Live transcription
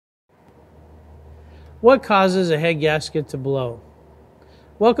What causes a head gasket to blow?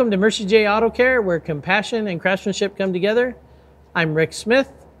 Welcome to Mercie J Auto Care, where compassion and craftsmanship come together. I'm Rick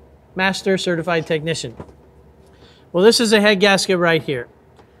Smith, Master Certified Technician. Well, this is a head gasket right here.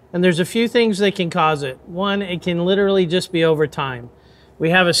 And there's a few things that can cause it. One, it can literally just be over time.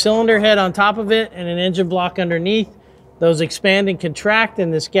 We have a cylinder head on top of it and an engine block underneath. Those expand and contract,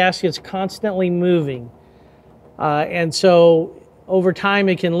 and this gasket's constantly moving. And so over time,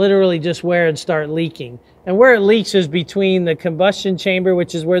 it can literally just wear and start leaking. And where it leaks is between the combustion chamber,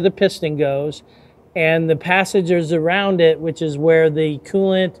 which is where the piston goes, and the passages around it, which is where the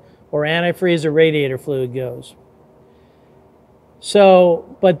coolant or antifreeze or radiator fluid goes.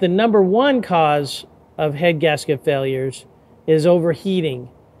 So, but the number one cause of head gasket failures is overheating.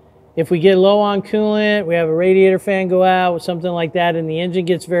 If we get low on coolant, we have a radiator fan go out, something like that, and the engine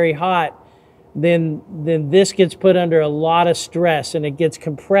gets very hot, then this gets put under a lot of stress and it gets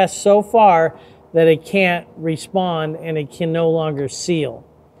compressed so far that it can't respond and it can no longer seal.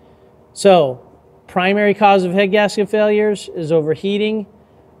 So, primary cause of head gasket failures is overheating.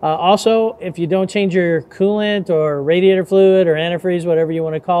 Also, if you don't change your coolant or radiator fluid or antifreeze, whatever you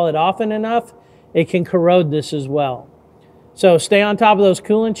want to call it, often enough, it can corrode this as well. So stay on top of those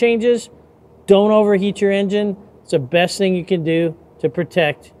coolant changes. Don't overheat your engine. It's the best thing you can do to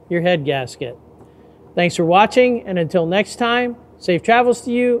protect your head gasket. Thanks for watching, and until next time, safe travels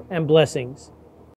to you and blessings.